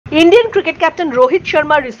Indian cricket captain Rohit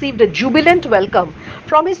Sharma received a jubilant welcome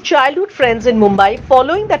from his childhood friends in Mumbai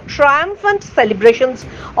following the triumphant celebrations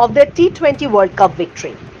of their T20 World Cup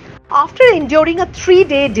victory. After enduring a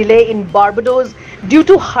 3-day delay in Barbados due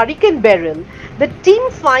to Hurricane Beryl, the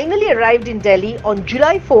team finally arrived in Delhi on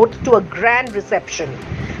July 4th to a grand reception.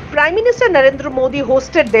 Prime Minister Narendra Modi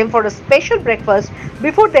hosted them for a special breakfast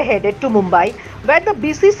before they headed to Mumbai, where the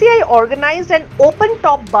BCCI organized an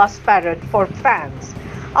open-top bus parade for fans.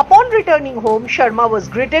 Upon returning home, Sharma was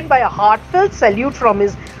greeted by a heartfelt salute from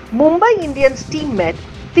his Mumbai Indians teammate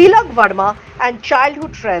Tilak Varma and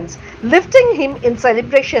childhood friends, lifting him in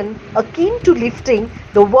celebration akin to lifting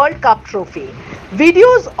the World Cup trophy.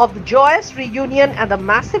 Videos of the joyous reunion and the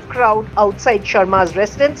massive crowd outside Sharma's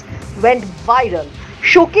residence went viral,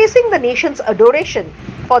 showcasing the nation's adoration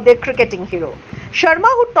for their cricketing hero. Sharma,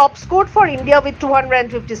 who top scored for India with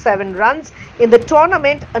 257 runs in the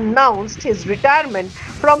tournament, announced his retirement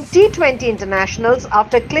from T20 Internationals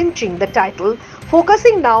after clinching the title,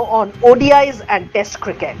 focusing now on ODIs and Test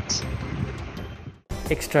cricket.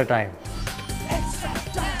 XtraTime.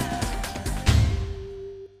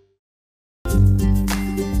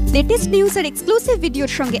 Latest news R exclusive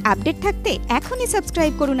ভিডিওর সঙ্গে update থাকতে এখনই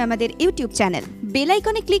subscribe করুন আমাদের YouTube channel. Bell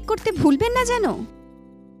আইকনে click করতে ভুলবেন না যেন।